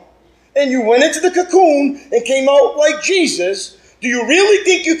believer and you went into the cocoon and came out like Jesus, do you really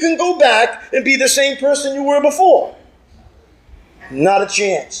think you can go back and be the same person you were before? Not a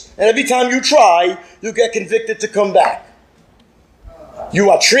chance. And every time you try, you get convicted to come back.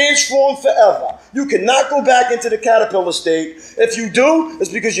 You are transformed forever. You cannot go back into the caterpillar state. If you do, it's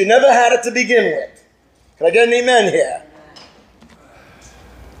because you never had it to begin with. Can I get an amen here?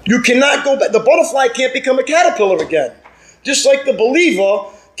 You cannot go back. The butterfly can't become a caterpillar again. Just like the believer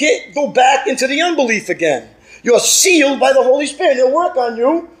can't go back into the unbelief again. You're sealed by the Holy Spirit. He'll work on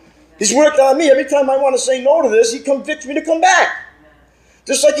you. He's worked on me. Every time I want to say no to this, he convicts me to come back.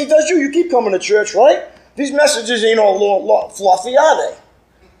 Just like he does you. You keep coming to church, right? These messages ain't all fluffy, are they?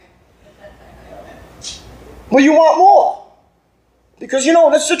 Well, you want more. Because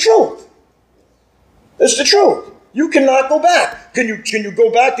that's the truth. It's the truth. You cannot go back. Can you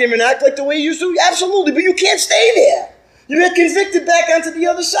go back there and act like the way you used to? Absolutely, but you can't stay there. You get convicted back onto the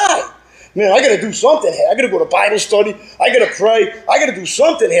other side. Man, I got to do something here. I got to go to Bible study. I got to pray. I got to do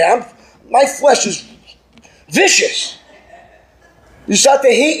something here. My flesh is vicious. You start to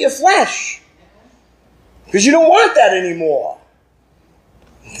hate your flesh because you don't want that anymore.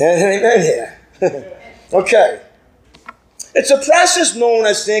 Amen here. Okay. It's a process known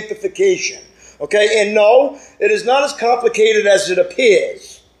as sanctification. Okay, and no, it is not as complicated as it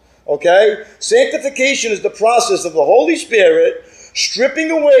appears. Okay, sanctification is the process of the Holy Spirit stripping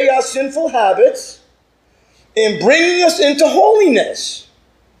away our sinful habits and bringing us into holiness.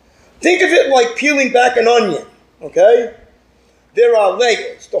 Think of it like peeling back an onion. Okay, there are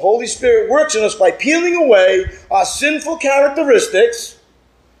layers. The Holy Spirit works in us by peeling away our sinful characteristics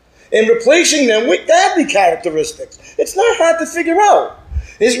and replacing them with godly characteristics. It's not hard to figure out.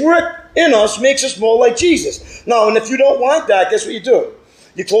 His work in us makes us more like Jesus. Now, and if you don't want that, guess what you do?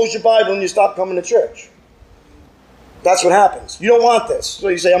 You close your Bible and you stop coming to church. That's what happens. You don't want this. So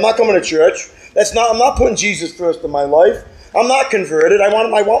you say, I'm not coming to church. I'm not putting Jesus first in my life. I'm not converted. I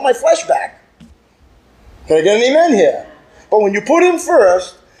want my flesh back. Can I get an amen here? But when you put him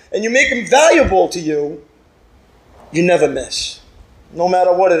first and you make him valuable to you, you never miss. No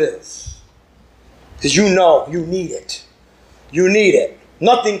matter what it is. Because you know you need it. You need it.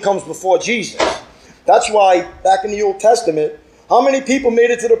 Nothing comes before Jesus. That's why, back in the Old Testament, how many people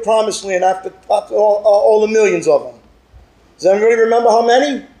made it to the promised land after all the millions of them? Does anybody remember how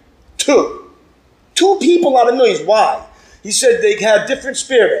many? 2. 2 people out of millions. Why? He said they had different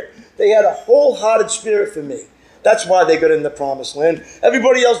spirit. They had a wholehearted spirit for me. That's why they got in the promised land.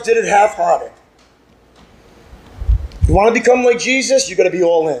 Everybody else did it half-hearted. You want to become like Jesus? You got to be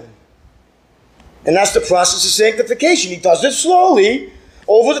all in. And that's the process of sanctification. He does it slowly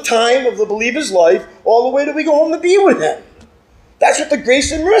over the time of the believer's life, all the way till we go home to be with him. That's what the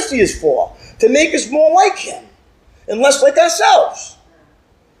grace and mercy is for, to make us more like him and less like ourselves.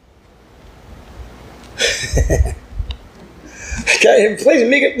 Okay, and please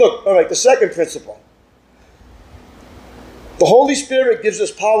make it, look, all right, the second principle. The Holy Spirit gives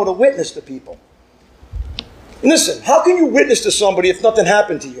us power to witness to people. Listen, how can you witness to somebody if nothing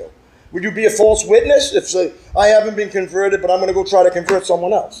happened to you? Would you be a false witness if, say, I haven't been converted, but I'm going to go try to convert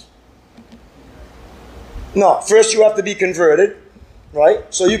someone else? No, first you have to be converted, right?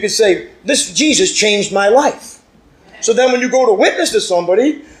 So you can say, this Jesus changed my life. So then when you go to witness to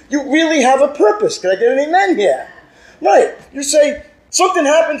somebody, you really have a purpose. Can I get an amen here? Right. You say, something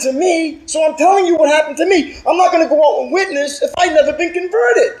happened to me, so I'm telling you what happened to me. I'm not going to go out and witness if I've never been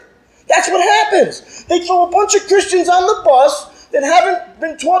converted. That's what happens. They throw a bunch of Christians on the bus that haven't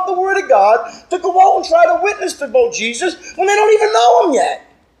been taught the Word of God to go out and try to witness about Jesus when they don't even know him yet.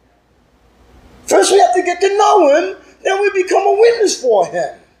 First we have to get to know him, then we become a witness for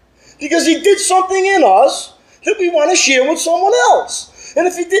him. Because he did something in us that we want to share with someone else. And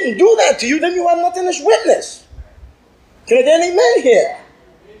if he didn't do that to you, then you have nothing to witness. Can I get an amen here?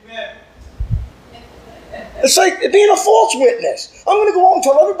 Amen. It's like being a false witness. I'm going to go out and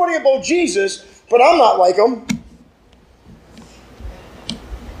tell everybody about Jesus, but I'm not like him.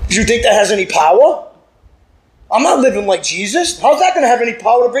 Do you think that has any power? I'm not living like Jesus. How's that going to have any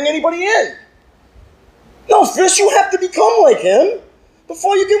power to bring anybody in? No, first you have to become like him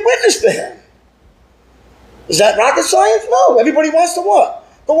before you can witness to him. Is that rocket science? No. Everybody wants to what?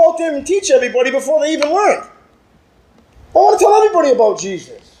 Go out there and teach everybody before they even learn. I want to tell everybody about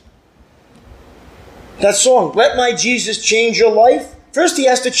Jesus. That song, Let My Jesus Change Your Life. First he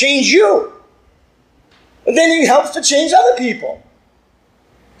has to change you. And then he helps to change other people.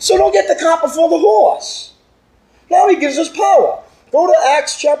 So don't get the cart before the horse. Now he gives us power. Go to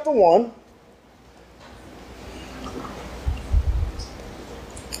Acts chapter 1.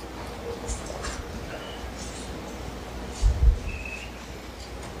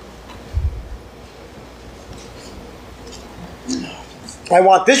 I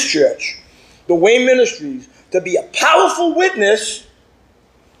want this church, the Way Ministries, to be a powerful witness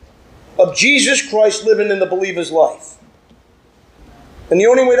of Jesus Christ living in the believer's life. And the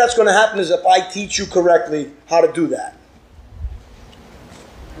only way that's going to happen is if I teach you correctly how to do that.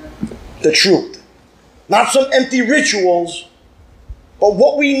 The truth. Not some empty rituals, but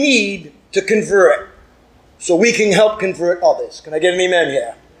what we need to convert so we can help convert others. Can I get an amen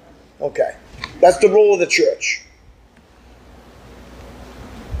here? Okay. That's the role of the church.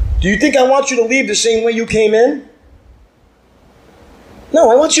 Do you think I want you to leave the same way you came in?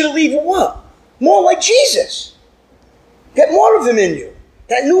 No, I want you to leave what? More like Jesus. Get more of him in you.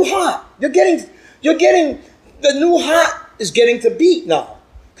 That new heart. You're getting, the new heart is getting to beat now.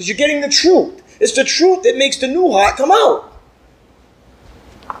 Because you're getting the truth. It's the truth that makes the new heart come out.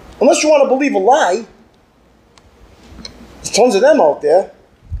 Unless you want to believe a lie. There's tons of them out there.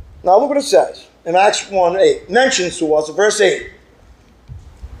 Now look what it says. In Acts 1:8. Mentions to us, verse 8.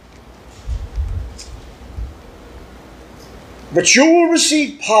 But you will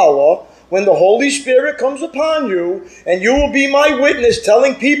receive power when the Holy Spirit comes upon you, and you will be my witness,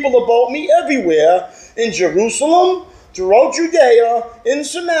 telling people about me everywhere, in Jerusalem, throughout Judea, in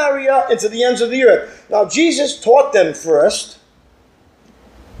Samaria, and to the ends of the earth. Now, Jesus taught them first,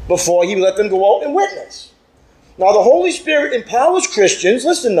 before he let them go out and witness. Now, the Holy Spirit empowers Christians,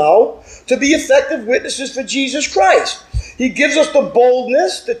 listen now, to be effective witnesses for Jesus Christ. He gives us the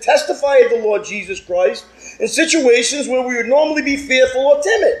boldness to testify of the Lord Jesus Christ in situations where we would normally be fearful or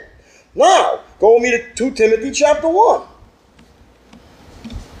timid. Now, go with me to 2 Timothy chapter 1.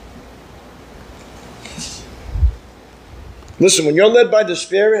 Listen, when you're led by the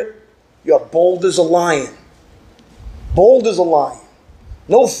Spirit, you're bold as a lion. Bold as a lion.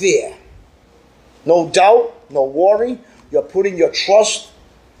 No fear. No doubt. No worry. You're putting your trust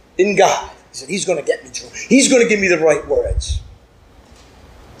in God. He said, he's going to get me through. He's going to give me the right words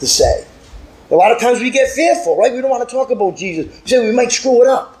to say. A lot of times we get fearful, right? We don't want to talk about Jesus. We say we might screw it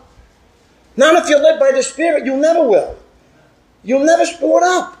up. Not if you're led by the Spirit, you never will. You'll never screw it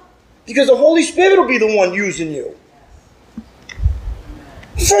up. Because the Holy Spirit will be the one using you.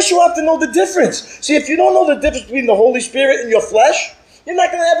 First you have to know the difference. See, if you don't know the difference between the Holy Spirit and your flesh, you're not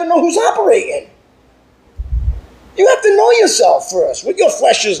going to ever know who's operating. You have to know yourself first, what your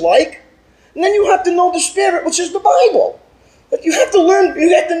flesh is like. And then you have to know the Spirit, which is the Bible. But you have to learn,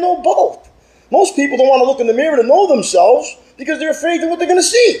 you have to know both. Most people don't want to look in the mirror to know themselves because they're afraid of what they're going to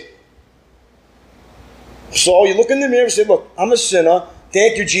see. So you look in the mirror and say, look, I'm a sinner.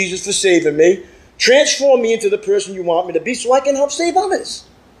 Thank you, Jesus, for saving me. Transform me into the person you want me to be so I can help save others.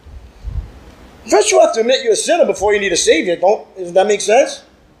 First you have to admit you're a sinner before you need a Savior. Doesn't that make sense?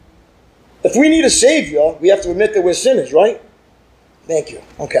 If we need a Savior, we have to admit that we're sinners, right? Thank you.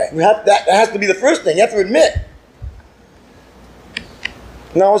 Okay. That has to be the first thing. You have to admit.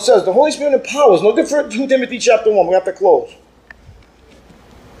 Now it says, the Holy Spirit empowers. Look at 2 Timothy chapter 1. We have to close.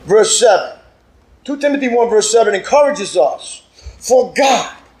 Verse 7. 2 Timothy 1 verse 7 encourages us. For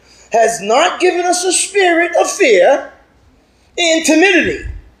God has not given us a spirit of fear and timidity,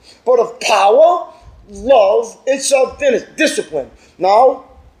 but of power, love, and self-discipline. Now,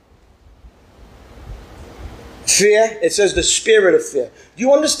 fear, it says the spirit of fear. Do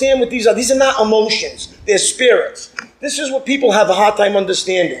you understand what these are? These are not emotions. They're spirits. This is what people have a hard time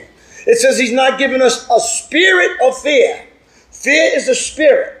understanding. It says he's not giving us a spirit of fear. Fear is a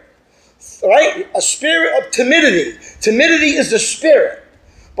spirit. Right? A spirit of timidity. Timidity is the spirit.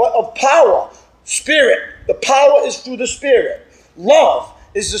 But of power, spirit. The power is through the Spirit. Love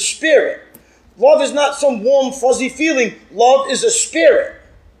is the Spirit. Love is not some warm, fuzzy feeling. Love is a spirit.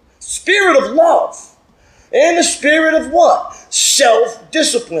 Spirit of love. And the spirit of what?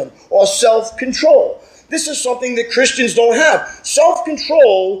 Self-discipline or self-control. This is something that Christians don't have.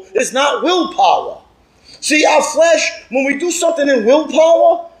 Self-control is not willpower. See, our flesh, when we do something in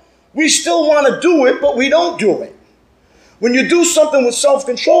willpower, we still want to do it, but we don't do it. When you do something with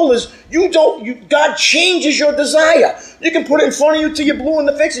self-control is God changes your desire. You can put it in front of you till you're blue in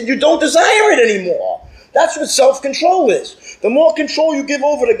the face and you don't desire it anymore. That's what self-control is. The more control you give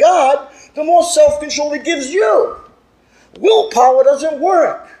over to God, the more self-control he gives you. Willpower doesn't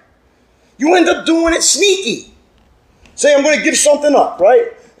work. You end up doing it sneaky. Say, I'm going to give something up, right?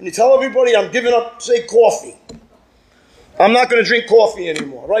 And you tell everybody I'm giving up, say, coffee. I'm not going to drink coffee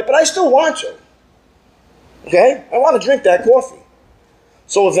anymore, right? But I still want to. Okay? I want to drink that coffee.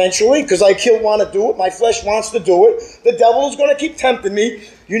 So eventually, because I want to do it, my flesh wants to do it, the devil is going to keep tempting me.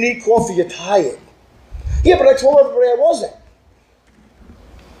 You need coffee, you're tired. Yeah, but I told everybody I wasn't.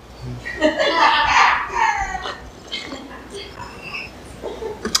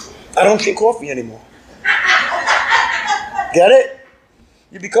 I don't drink coffee anymore. Get it?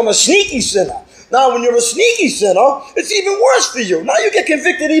 You become a sneaky sinner. Now, when you're a sneaky sinner, it's even worse for you. Now you get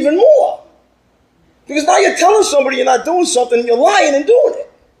convicted even more. Because now you're telling somebody you're not doing something, and you're lying and doing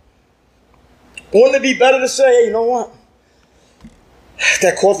it. Wouldn't it be better to say, hey, you know what?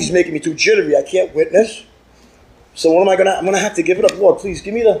 That coffee's making me too jittery. I can't witness. So what am I going to... I'm going to have to give it up. Lord, please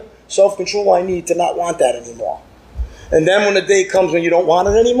give me the self-control I need to not want that anymore. And then when the day comes when you don't want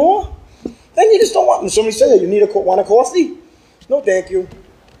it anymore, then you just don't want it. When somebody says, hey, you want a coffee? No, thank you.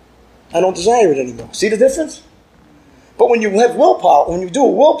 I don't desire it anymore. See the difference? But when you have willpower, when you do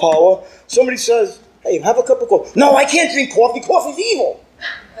a willpower, somebody says, hey, have a cup of coffee. No, I can't drink coffee. Coffee's evil.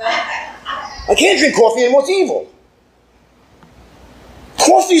 I can't drink coffee anymore. It's evil.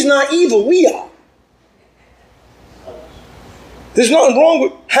 Coffee's not evil. We are. There's nothing wrong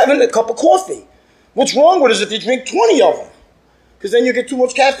with having a cup of coffee. What's wrong with it is if you drink 20 of them. Because then you get too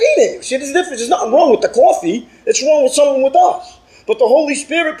much caffeine in you. See, there's a difference. There's nothing wrong with the coffee. It's wrong with something with us. But the Holy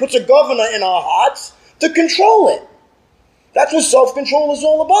Spirit puts a governor in our hearts to control it. That's what self-control is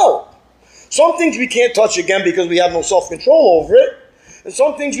all about. Some things we can't touch again because we have no self-control over it. And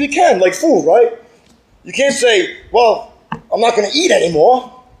some things we can, like food, right? You can't say, well, I'm not going to eat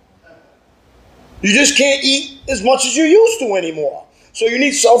anymore. You just can't eat as much as you used to anymore. So you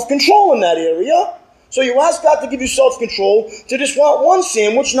need self-control in that area. So you ask God to give you self-control to just want one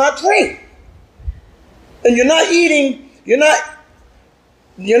sandwich, not 3. And you're not eating, you're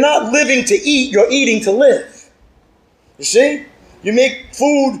not living to eat, you're eating to live. You see? You make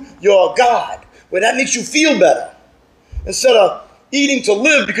food your God, where that makes you feel better. Instead of eating to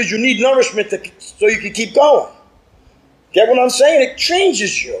live because you need nourishment so you can keep going. Get what I'm saying? It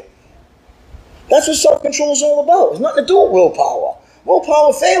changes you. That's what self-control is all about. It's nothing to do with willpower.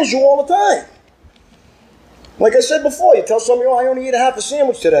 Willpower fails you all the time. Like I said before, you tell somebody, oh, I only eat a half a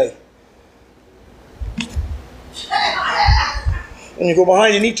sandwich today. And you go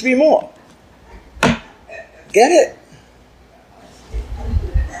behind and eat 3 more. Get it?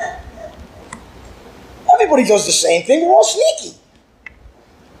 Everybody does the same thing. We're all sneaky.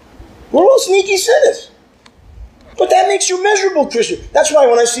 We're all sneaky sinners. But that makes you miserable, Christian. That's why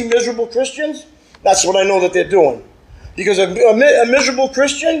when I see miserable Christians, that's what I know that they're doing. Because a miserable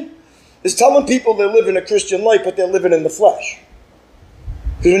Christian is telling people they're living a Christian life, but they're living in the flesh.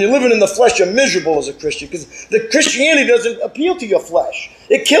 Because when you're living in the flesh, you're miserable as a Christian. Because the Christianity doesn't appeal to your flesh.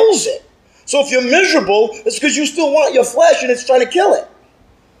 It kills it. So if you're miserable, it's because you still want your flesh and it's trying to kill it.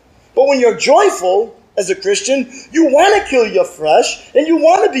 But when you're joyful as a Christian, you want to kill your flesh and you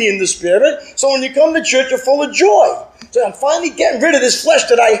want to be in the Spirit. So when you come to church, you're full of joy. So I'm finally getting rid of this flesh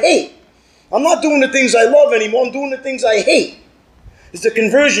that I hate. I'm not doing the things I love anymore. I'm doing the things I hate. It's the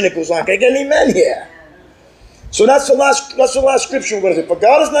conversion that goes on. Can I get an amen here? So that's the last scripture we're going to say. But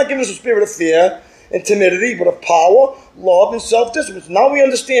God has not given us a spirit of fear and timidity, but of power, love, and self-discipline. So now we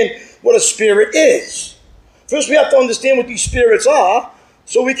understand what a spirit is. First, we have to understand what these spirits are,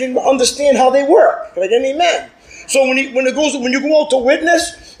 so we can understand how they work. Can I get an amen? So when you go out to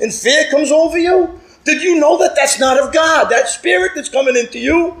witness and fear comes over you, did you know that that's not of God? That spirit that's coming into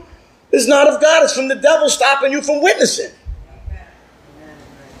you is not of God. It's from the devil stopping you from witnessing.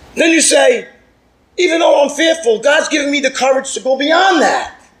 Then you say, even though I'm fearful, God's given me the courage to go beyond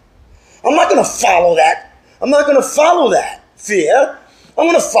that. I'm not going to follow that. I'm not going to follow that fear. I'm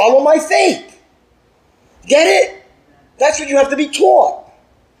going to follow my faith. Get it? That's what you have to be taught.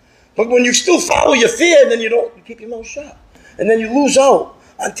 But when you still follow your fear, then you keep your mouth shut. And then you lose out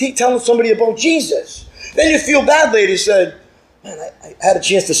on telling somebody about Jesus. Then you feel bad later. You said, man, I had a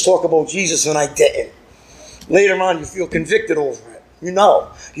chance to talk about Jesus and I didn't. Later on, you feel convicted over it. You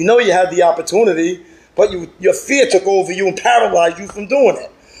know you had the opportunity, but your fear took over you and paralyzed you from doing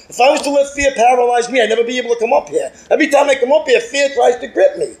it. If I was to let fear paralyze me, I'd never be able to come up here. Every time I come up here, fear tries to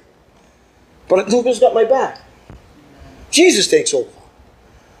grip me. But Lucas got my back. Jesus takes over.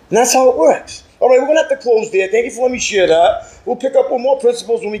 And that's how it works. All right, we're going to have to close there. Thank you for letting me share that. We'll pick up with more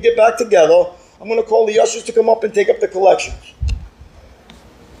principles when we get back together. I'm going to call the ushers to come up and take up the collections.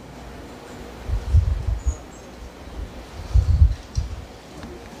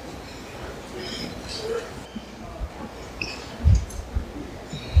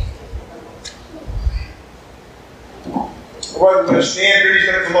 All right, we're going to stand here. He's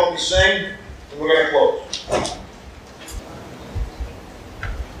going to come up and sing, and we're going to close.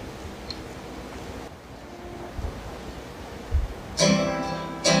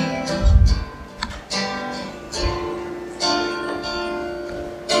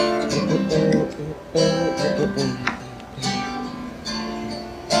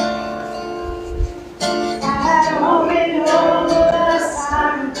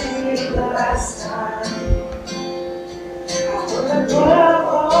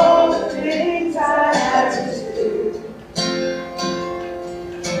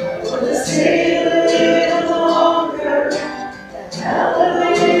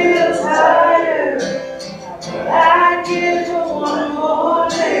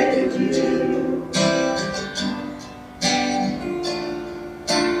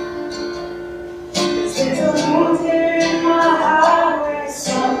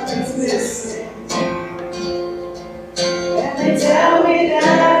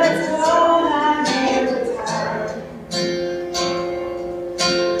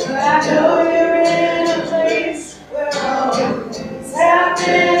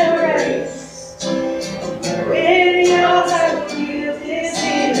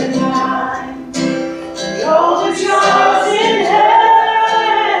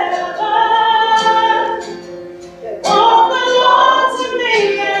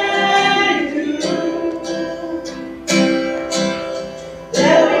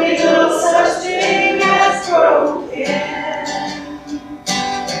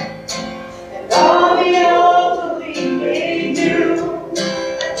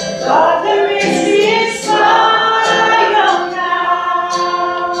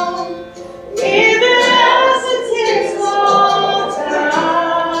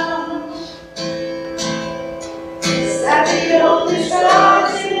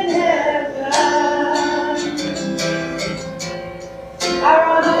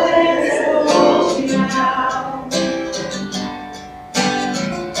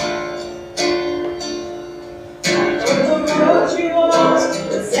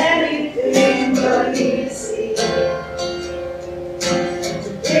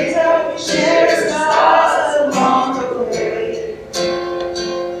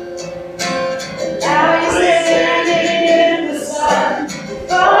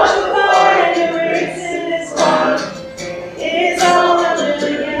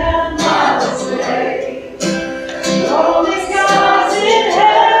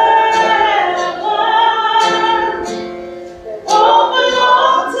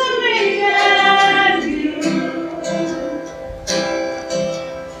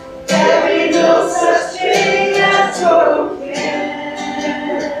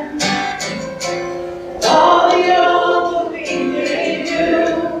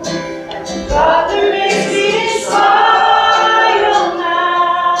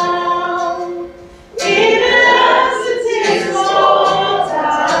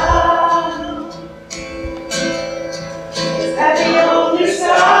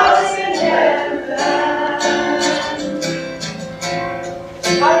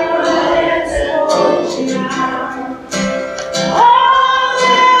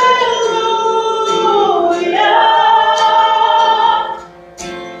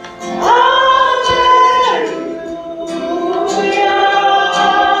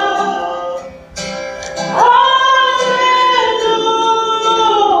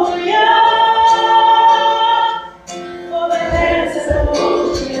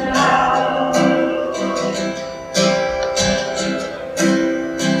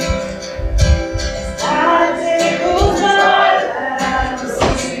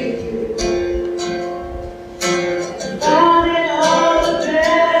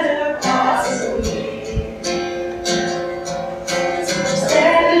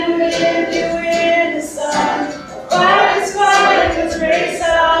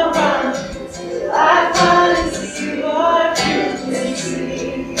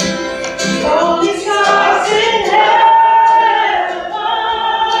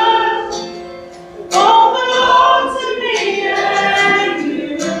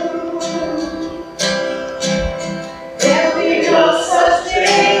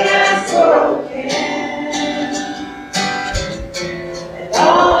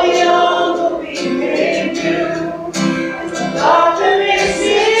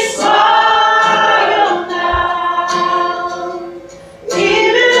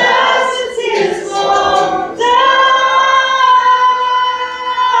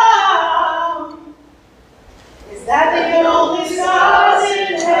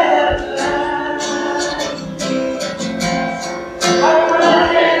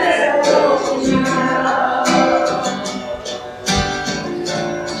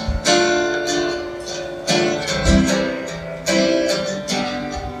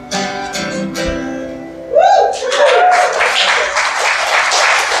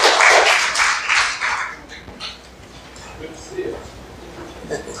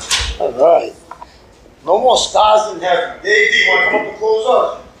 stars in heaven. Dave, do you want to come up and close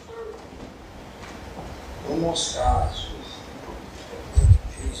us? No more stars.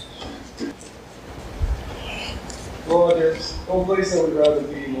 Jesus. Lord, there's no place I would rather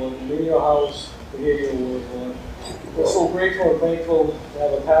be, Lord, than in your house to hear your word, Lord. We're so grateful and thankful to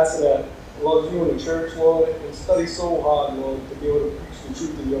have a pastor that loves you in the church, Lord, and studies so hard, Lord, to be able to preach the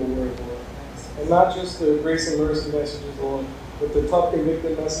truth of your word, Lord. And not just the grace and mercy messages, Lord, but the tough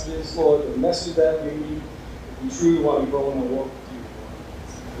convicted messages, Lord, the message that we need if we truly want to grow in our walk with you,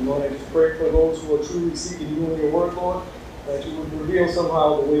 Lord. And Lord, I just pray for those who are truly seeking you in your word, Lord, that you would reveal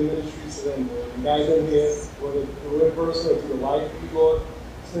somehow the way ministries to them, Lord, and guide them here, whether through in person or through the live feed, Lord,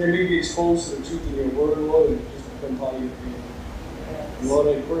 so they may be exposed to the truth of your word, Lord, and just become part of your kingdom. And Lord,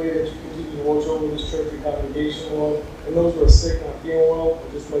 I pray that you continue to watch over this church and congregation, Lord, and those who are sick, not feeling well,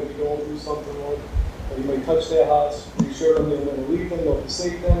 or just might be going through something, Lord, that you may touch their hearts, reassure them they'll never leave them, nor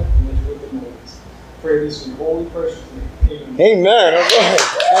forsake them, and that you're with them always. Pray this in your holy, precious name. Amen. Amen. All right.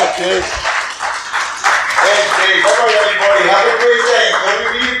 Thanks, Dave. Thanks, Dave. All right, everybody. Have a great day. Until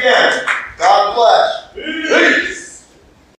we meet again. God bless.